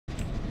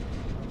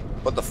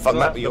What the fuck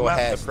up with your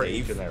hair,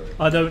 pretty Steve? generic.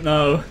 I don't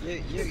know.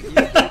 You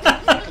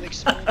can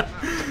explore the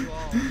map as you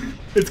are.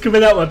 It's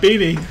coming out my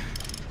beanie.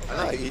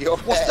 I know, your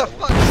What hair. the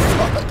fuck?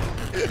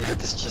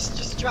 It's just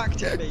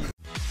distracting me.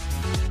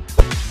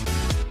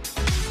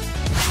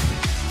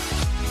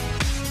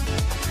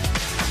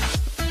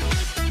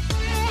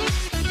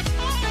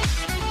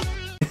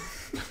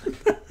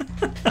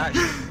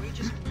 Actually, can we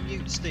just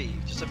mute Steve?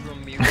 Just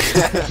everyone mute.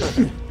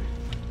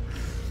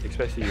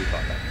 Especially you,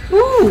 Batman.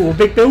 Ooh, a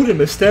big building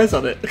with stairs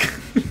on it.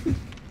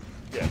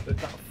 Yeah, but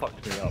that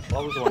fucked me up. I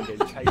was the one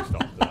getting chased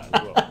after that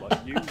as well.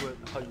 Like, you were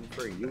home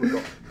free, you were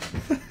gone.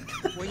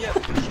 Well, yeah,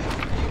 because you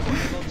got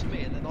him onto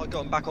me and then I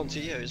got him back onto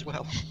you as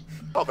well.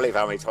 I can't believe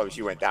how many times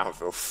you went down,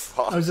 Phil.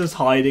 Fuck. I was just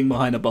hiding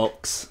behind a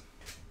box.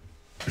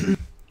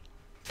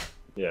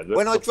 Yeah,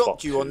 When I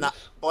dropped you on that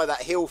by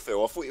that hill,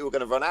 Phil, I thought you were going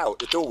to run out.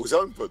 The door was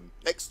open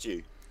next to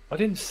you. I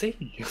didn't see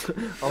you.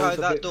 No,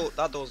 that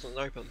door wasn't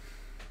open.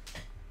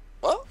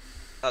 What?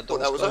 That door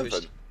That was closed.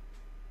 open.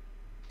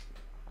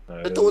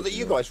 No, The door that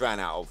you guys ran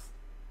out of.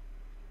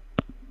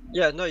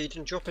 Yeah, no, you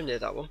didn't drop in near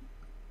that one.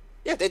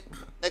 Yeah,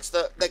 next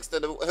to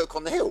the hook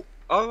on the hill.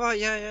 Oh right,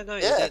 yeah, no,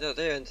 you Yeah. did at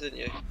the end, didn't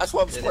you? That's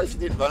why I'm surprised you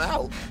didn't run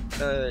out.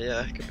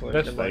 Yeah, good point.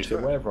 Let's Never mind. face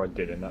it, whatever I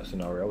did in that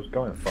scenario, I was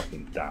going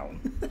fucking down.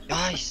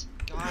 Guys,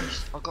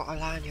 I got a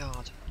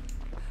lanyard.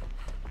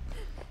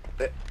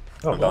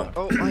 Oh, done.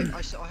 Oh,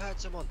 I heard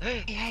someone.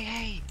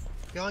 Hey,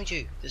 behind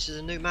you. This is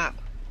a new map.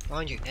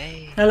 Behind you.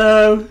 Hey.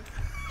 Hello.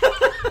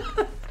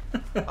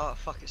 Oh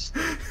fuck, it's.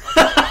 Oh,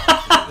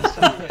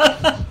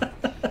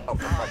 for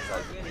fuck's I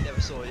sake. really never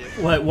saw you.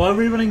 Wait, why are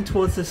we running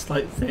towards this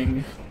like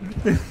thing?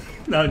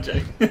 No, I'm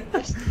joking.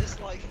 This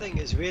like thing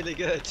is really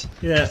good.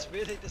 Yeah. It's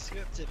really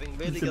descriptive and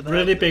really It's good. a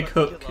really big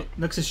hook. It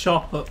looks a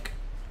sharp hook.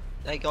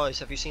 Hey guys,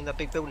 have you seen that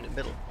big building in the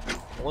middle?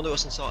 I wonder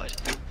what's inside.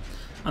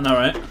 I know,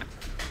 right?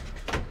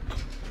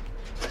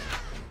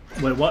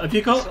 Wait, what have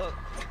you got?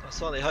 I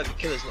certainly hope the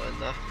killer's not in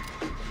there.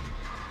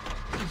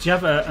 Do you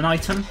have an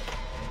item?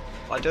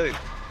 I do.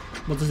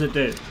 What does it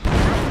do?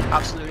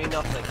 Absolutely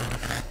nothing.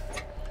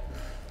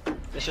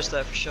 It's just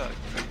there for show.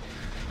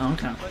 Oh,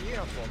 okay. Oh, you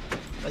have one.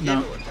 They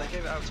No.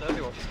 gave it out to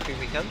everyone for the free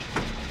weekend.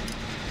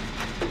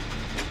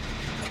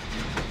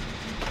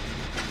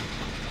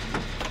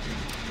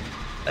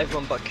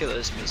 Everyone but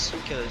killers, because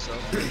killers are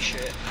pretty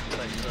shit.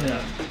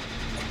 Yeah.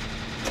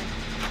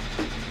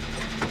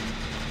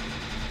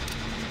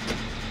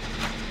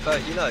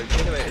 But you know,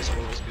 generators are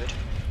always good.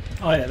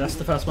 Oh yeah, that's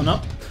the first one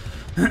up.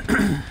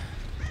 I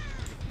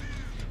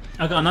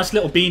got a nice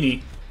little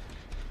beanie.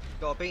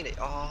 Got a beanie.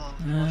 Oh,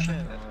 Yeah. I'll share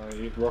it. Oh,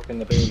 you're rocking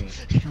the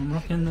beanie. I'm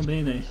rocking the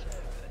beanie.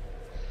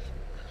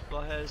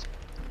 My hair's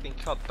been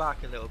cut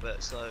back a little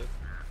bit, so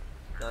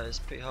it's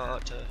pretty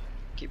hard to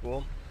keep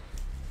warm.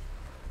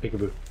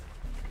 Peekaboo.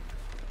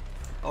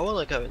 I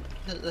want to go in.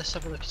 Let's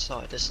have a look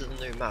inside. This is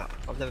a new map.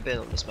 I've never been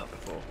on this map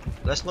before.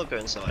 Let's not go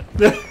inside.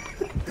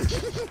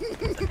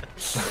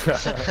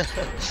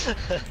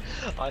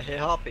 I hear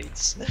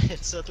heartbeats.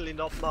 It's certainly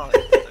not mine.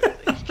 I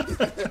don't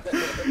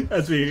think.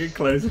 As we get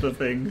closer to the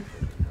thing.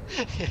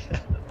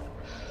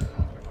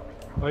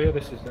 Oh yeah,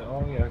 this is the.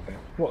 Oh yeah, okay.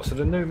 What? So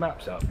the new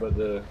map's up, but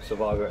the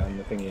survivor and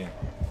the thingy.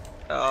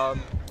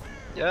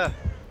 Yeah.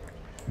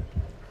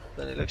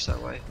 Then it looks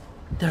that way.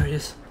 There he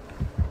is.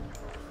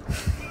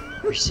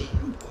 We see.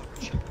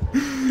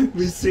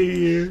 We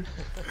see you.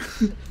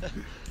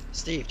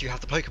 Steve, do you have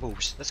the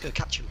Pokeballs? Let's go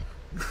catch him.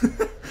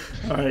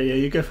 Alright, yeah,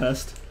 you go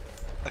first.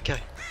 Okay.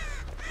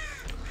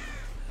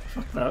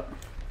 Fuck that.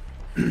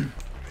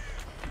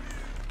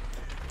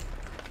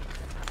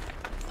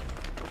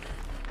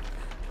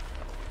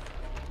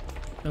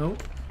 Oh.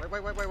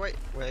 Wait.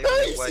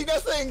 Hey, see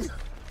nothing!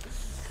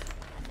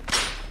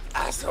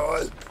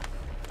 Asshole!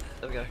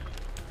 There we go.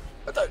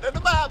 I don't know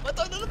the map! I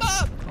don't know the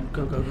map!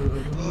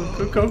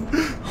 Oh, go.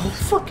 Oh,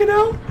 fucking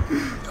hell!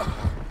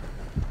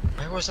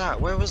 Where was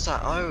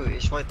that? Oh,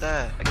 it's right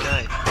there.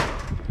 Okay.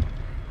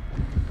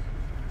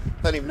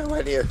 Don't even know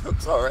where the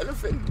hooks are or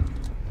anything.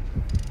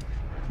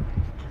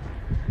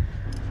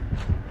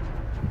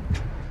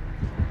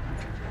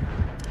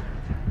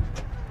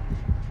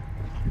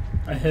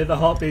 I hear the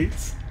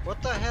heartbeats.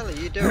 What the hell are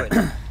you doing?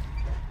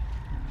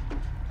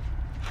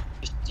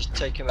 just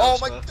take him Oh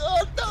out. my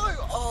god, no!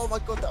 Oh my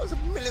god, that was a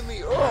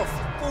millimetre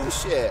off!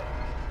 Bullshit!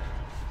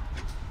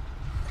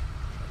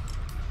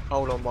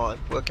 Hold on, mine.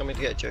 We're coming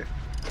to get you.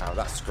 Oh,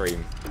 that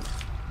scream.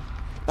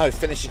 No,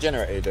 finish your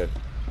generator, dude.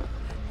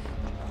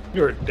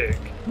 You're a dick.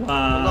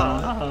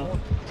 Wow.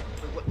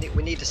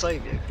 We need to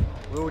save you.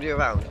 We're already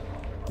around.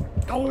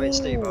 Oh. We're in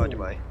Steve,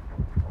 anyway.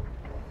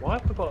 Why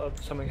have I got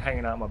something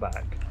hanging out my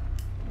back?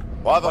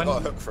 Why have I got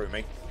a hook through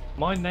me?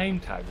 My name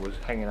tag was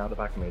hanging out the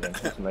back of me then.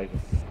 That's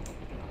amazing.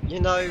 You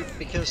know,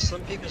 because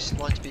some people just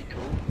like to be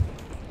cool.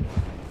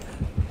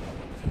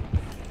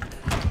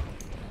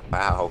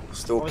 Wow,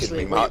 stalking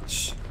Honestly, me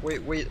much. We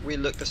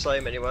look the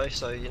same anyway,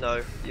 so you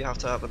know, you have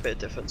to have a bit of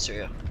difference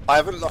here. I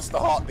haven't lost a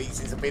heartbeat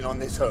since I've been on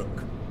this hook.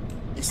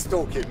 He's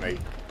stalking me.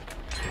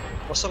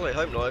 Well, certainly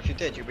hope not. If you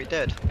did, you'd be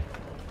dead.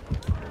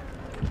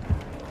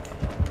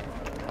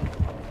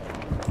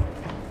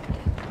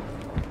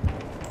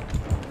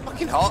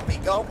 fucking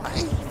heartbeat, go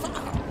away. Fuck.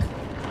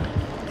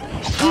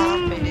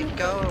 Heartbeat,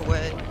 go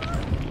away.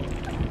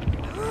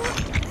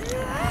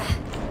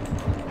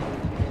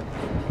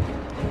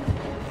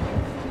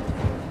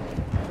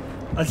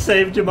 I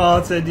saved you,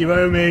 Martin. You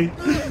owe me.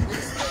 I'm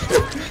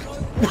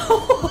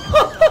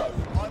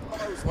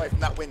miles away from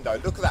that window.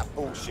 Look at that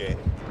bullshit.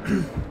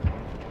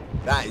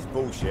 That is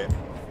bullshit.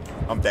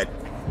 I'm dead.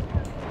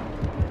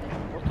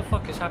 What the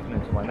fuck is happening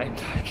to my name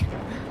tag?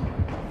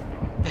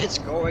 It's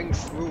going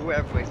through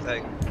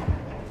everything.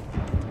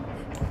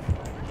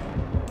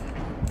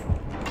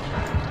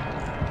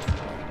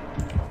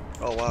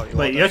 Oh wow,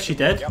 Wait, you're actually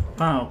dead? Yep.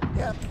 Wow.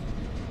 Yeah.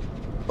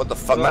 What the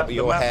fuck happened to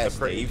your hair,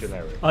 pretty Steve?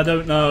 generic. I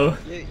don't know.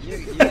 You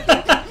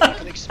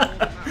can explore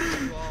the map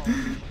as well.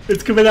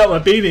 It's coming out my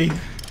beanie.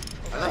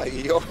 I know,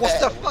 your What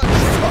hair. the fuck?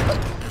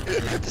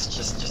 This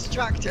just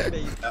distracted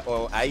me.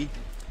 Well, A.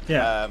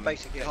 Yeah.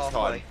 Basically next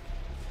halfway. time,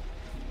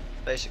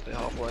 Basically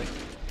halfway.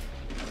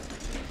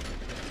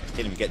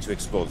 didn't even get to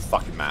explore the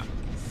fucking map.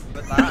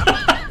 But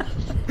that.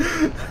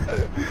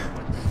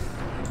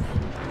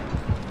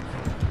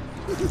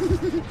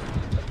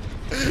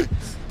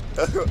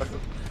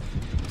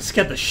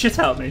 Scared the shit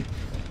out of me.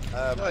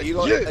 Are you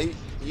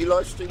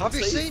live streaming? Have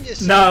you Steve? seen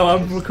yourself? No,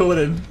 I'm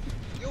recording.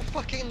 Your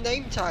fucking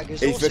name tag is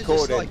He's also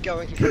recording. just like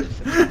going.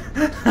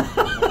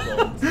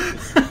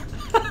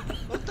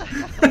 What the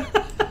hell?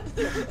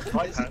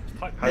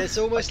 It's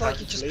almost like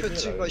you just put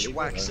too much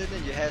wax in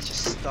and your hair's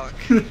just stuck.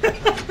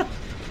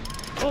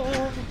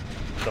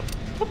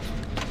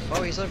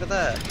 Oh, he's over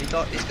there. He's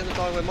gonna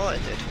die where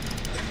Martin did.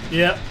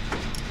 Yep.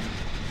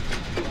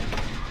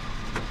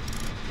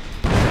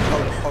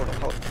 Hold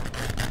on.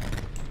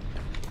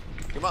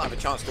 You might have a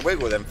chance to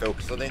wiggle them, Phil,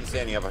 because I didn't see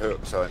any other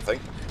hooks or anything.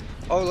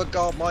 Oh look,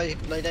 God, my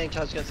name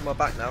tag's going to my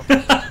back now.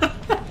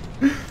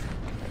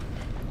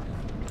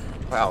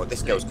 Wow,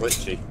 this girl's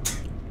glitchy.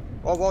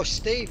 Oh well,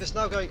 Steve is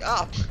now going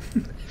up.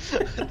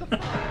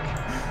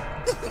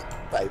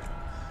 Babe.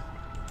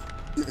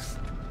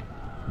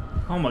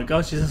 Oh my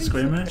god, she's a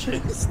screamer,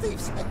 isn't she?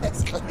 Steve's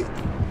hair's clean.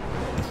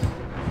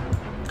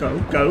 Go.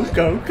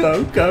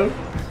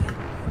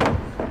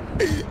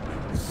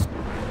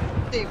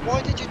 Steve,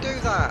 why did you do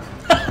that?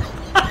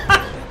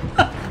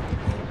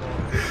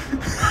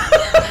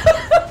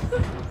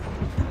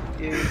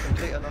 You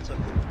complete and utter.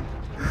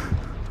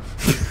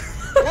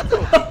 What the?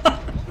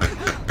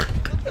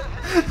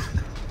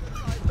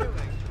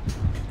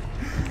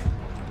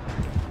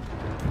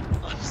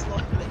 I'm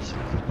slightly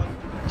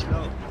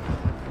sure.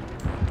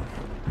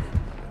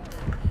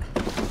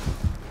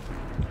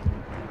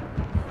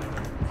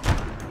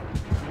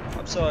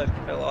 I'm sorry,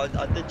 Phil, I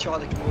did try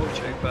to reward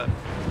you, but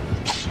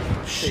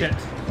Shit.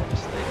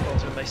 obviously it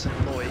was going to make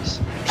some noise.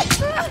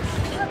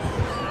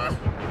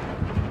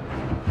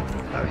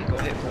 Now you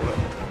got hit for it.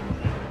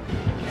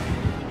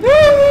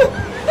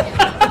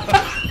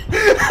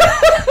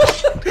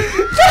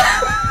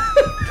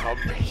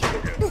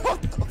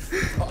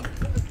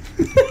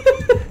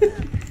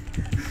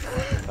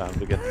 Time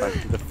to get back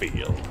to the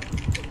field.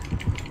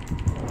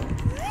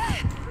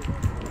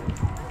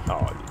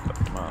 Oh, you got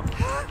them out.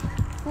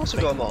 Also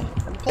got more. I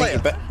think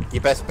Player.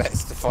 your best bet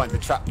is to find the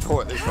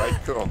trapdoor at this rate.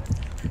 Come on.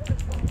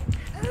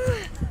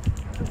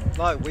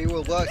 No, we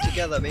will work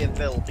together, me and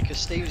Phil, because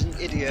Steve's an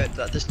idiot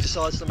that just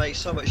decides to make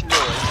so much noise.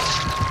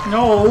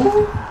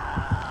 No.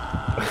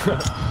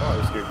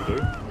 Oh,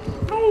 Scooby-Doo.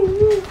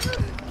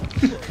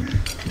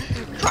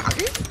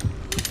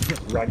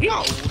 Raggy?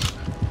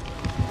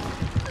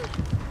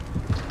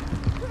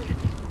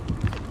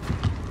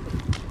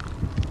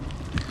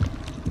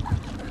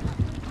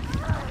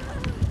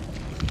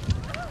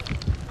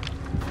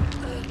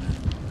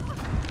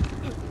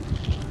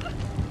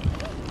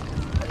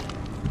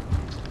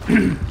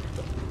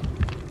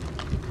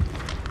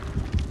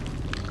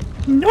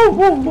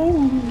 No!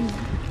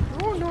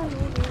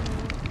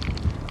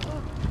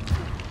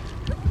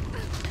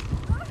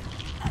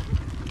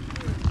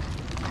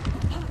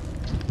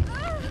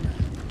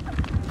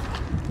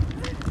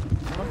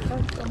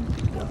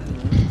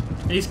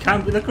 He's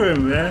camping the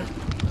room, yeah?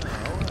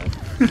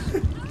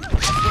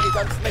 What you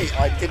done to me?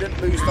 I didn't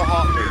lose the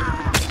heartbeat.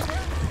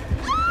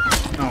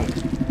 Oh.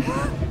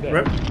 Yeah.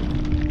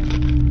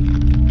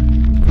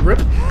 Rip.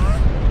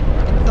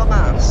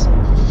 Dumbass!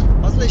 I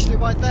was literally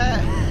right there!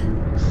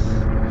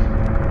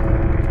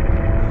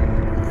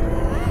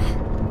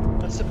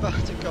 I was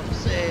about to come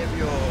save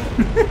you!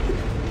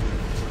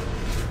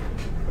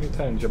 What are you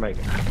telling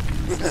Jamaican?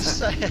 Just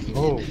saying!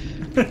 Oh.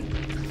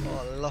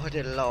 Oh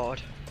lordy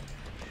lord.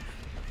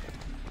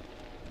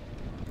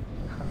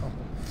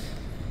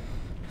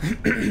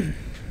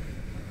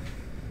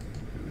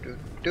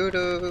 Do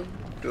do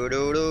do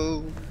do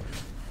do.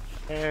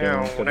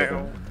 Down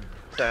down.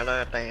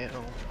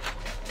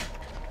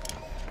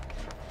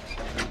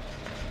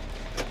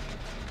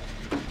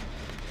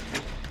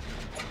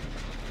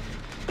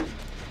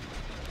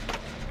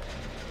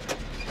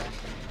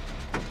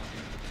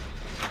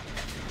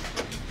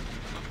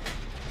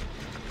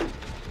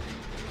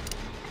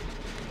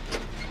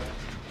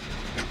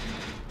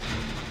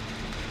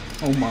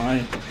 Oh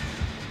my.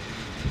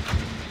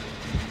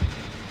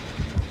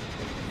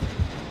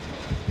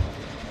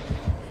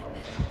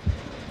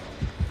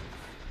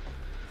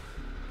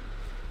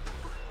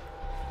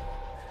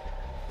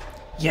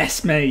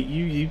 Yes, mate.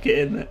 You get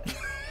in there.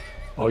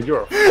 Oh,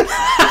 you're a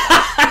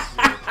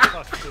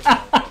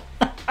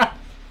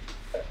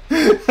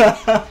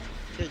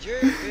Did you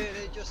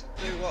really just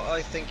do what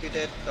I think you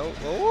did? Oh.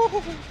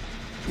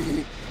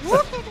 You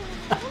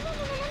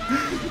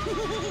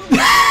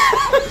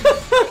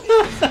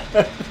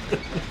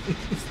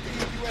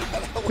went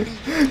out that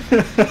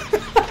window.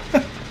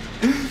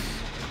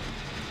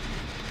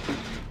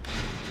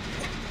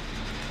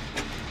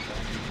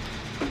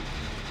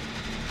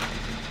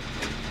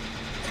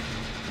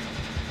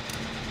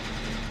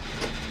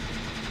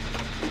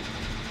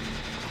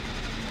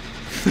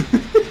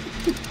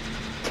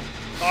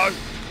 No!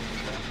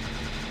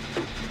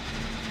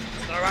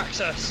 No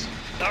access!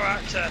 No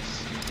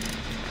access!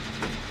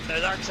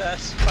 There's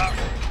access! Fuck!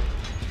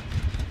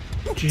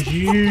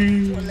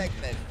 GG. What leg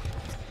then?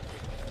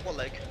 What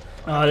leg?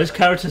 Oh, this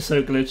character's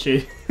so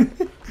glitchy.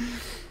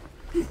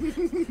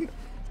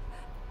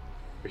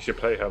 We should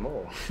play her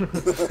more.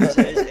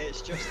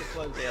 It's just the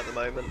clothing at the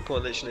moment,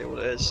 quite literally all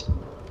it is.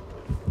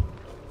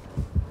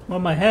 Well,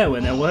 my hair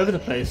went all over the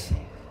place.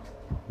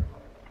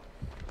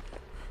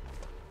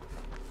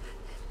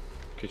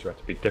 Because you have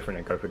to be different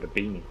and go for the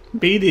beanie.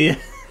 Beanie.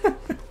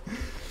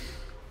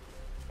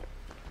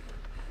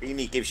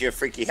 Beanie gives you a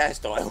freaky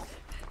hairstyle.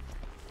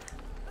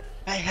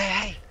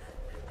 Hey!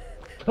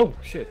 Oh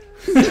shit!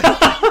 No,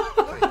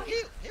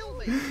 heal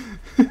me!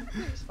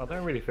 I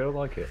don't really feel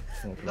like it.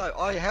 No,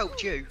 I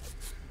helped you.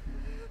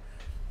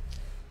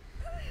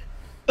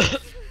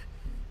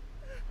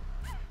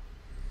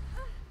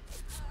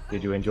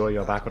 Did you enjoy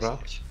your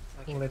baccarat?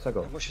 Okay. Let's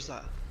go. How much was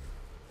that?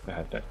 I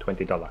had that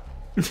 $20.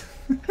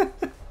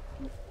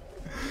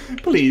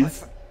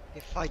 Please.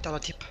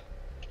 $5 tip.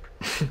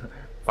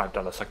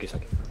 $5 saki.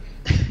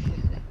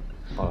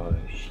 Oh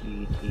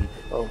shit.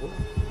 Oh.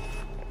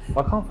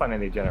 I can't find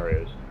any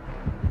generators.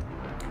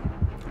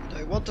 Do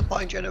you want to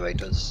find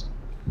generators?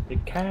 You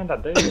can, I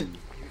do.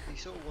 You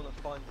sort of want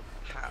to find the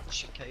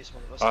hatch in case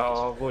one of us.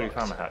 Oh, I've already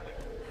found the hatch.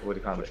 I've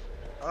already found it.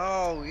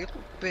 Oh, you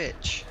little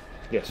bitch.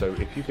 Yeah, so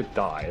if you could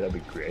die, that'd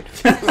be great.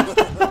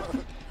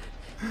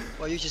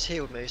 Well, you just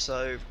healed me,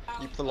 so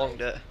you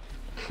prolonged it.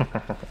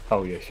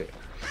 Oh yeah, shit.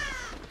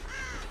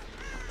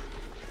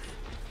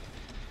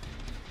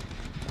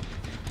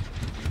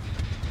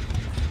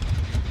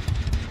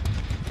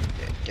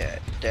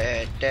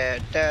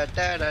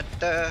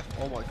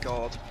 Oh my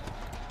god.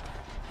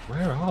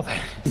 Where are they?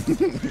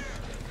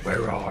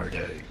 Where are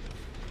they?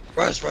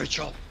 Where's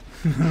Rachel?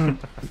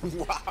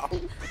 Wow.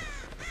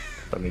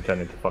 Let me turn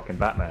into fucking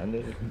Batman,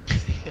 did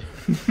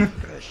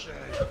Where's she?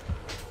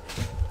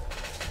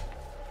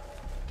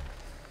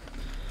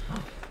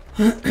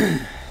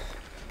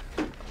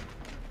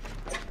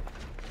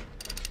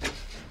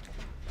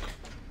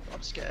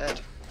 I'm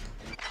scared.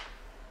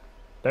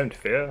 Don't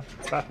fear,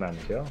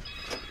 Batman's here.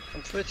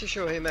 I'm pretty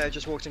sure he may have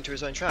just walked into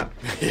his own trap.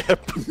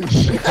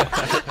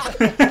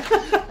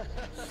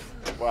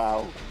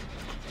 Wow.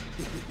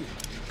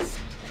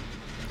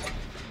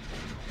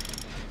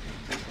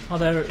 Oh,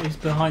 there he's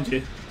behind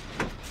you.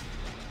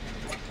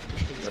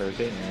 Where is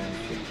it? Yeah,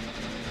 shit.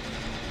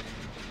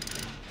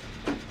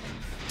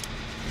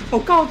 Oh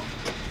God!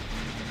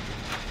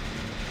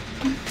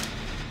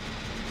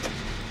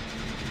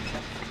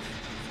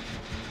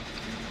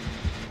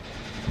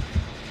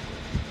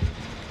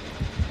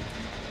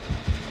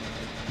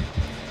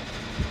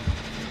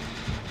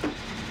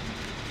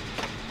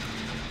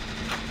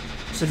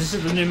 So this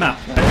is the new map,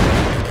 right?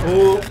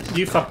 Oh,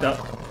 you fucked up.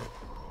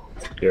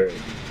 Here it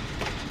is.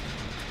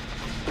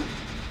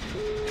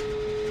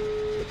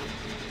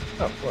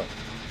 Oh, what?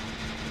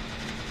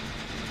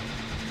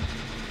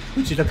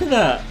 Would you look at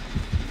that?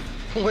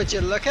 Would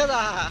you look at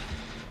that?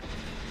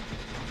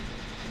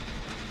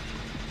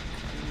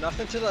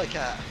 Nothing to look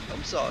at.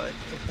 I'm sorry.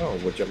 Oh,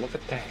 would you look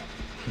at that?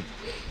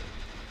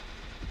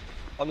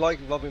 I'm like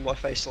rubbing my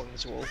face along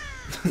this wall.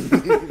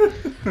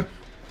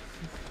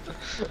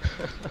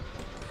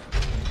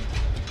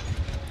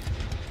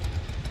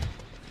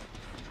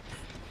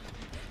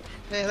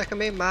 Hey, look at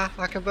me, ma.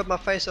 I can rub my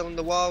face on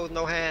the wall with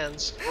no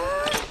hands.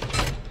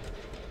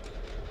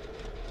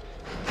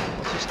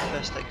 What's just the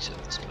best exit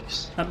of this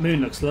place? That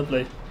moon looks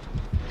lovely.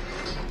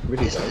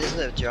 Really does. Isn't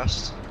it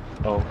just?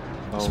 Oh,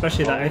 oh.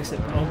 Especially that exit.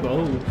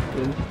 Oh,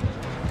 good.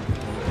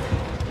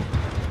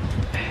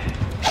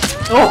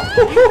 Oh!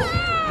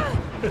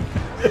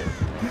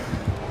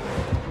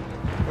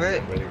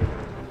 Where? Really good.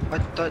 I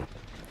don't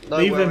know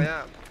Leave where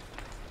him.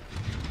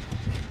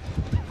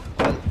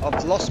 I am.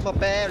 I've lost my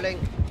bearing.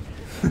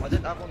 I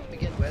didn't have one to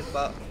begin with,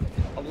 but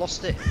I've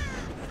lost it.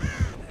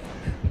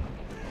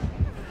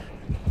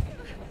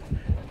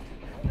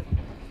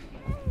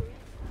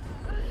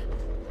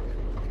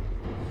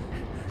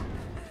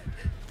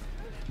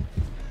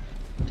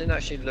 I didn't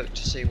actually look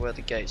to see where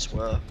the gates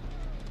were.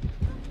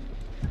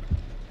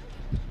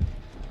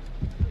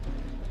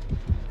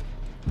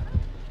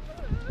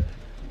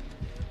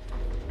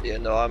 Yeah,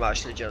 no, I'm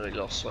actually generally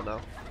lost for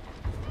now.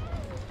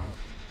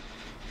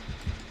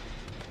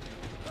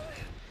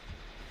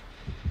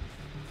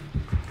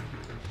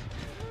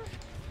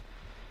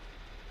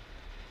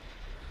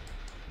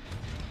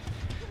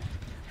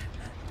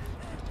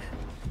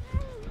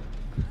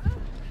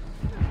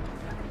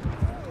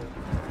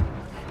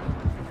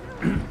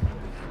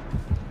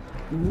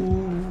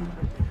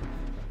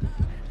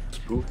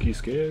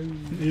 Spooky scary.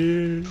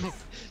 Yeah.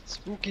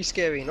 Spooky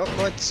scary, not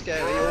quite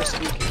scary or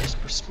spooky, just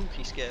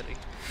spooky scary.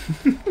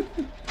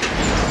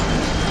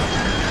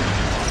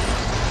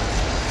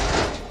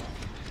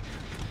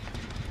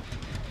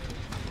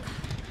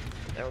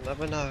 They'll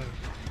never know.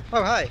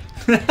 Oh, hey!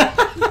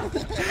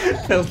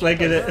 Feels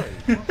like it.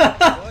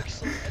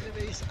 Works on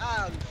enemies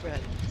and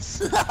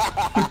friends.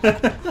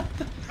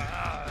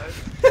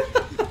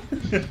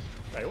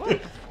 Wait,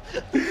 what?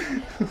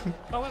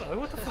 Oh, hello,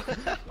 what the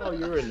fuck? Oh,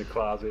 you were in the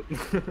closet.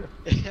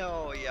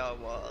 Oh, yeah, I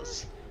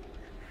was.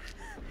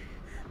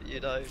 You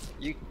know,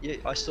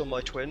 I saw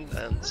my twin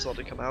and saw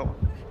it come out.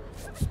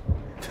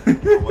 Oh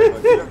my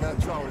god, you look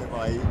at trolling,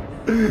 mate.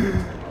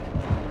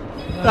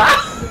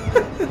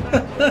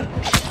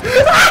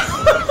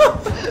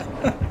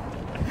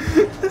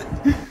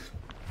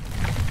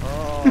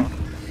 Oh,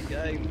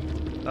 game.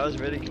 That was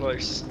really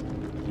close.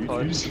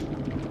 Close.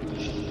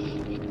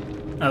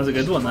 That was a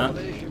good one, that.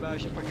 If you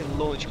managed to fucking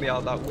launch me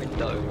out that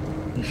window.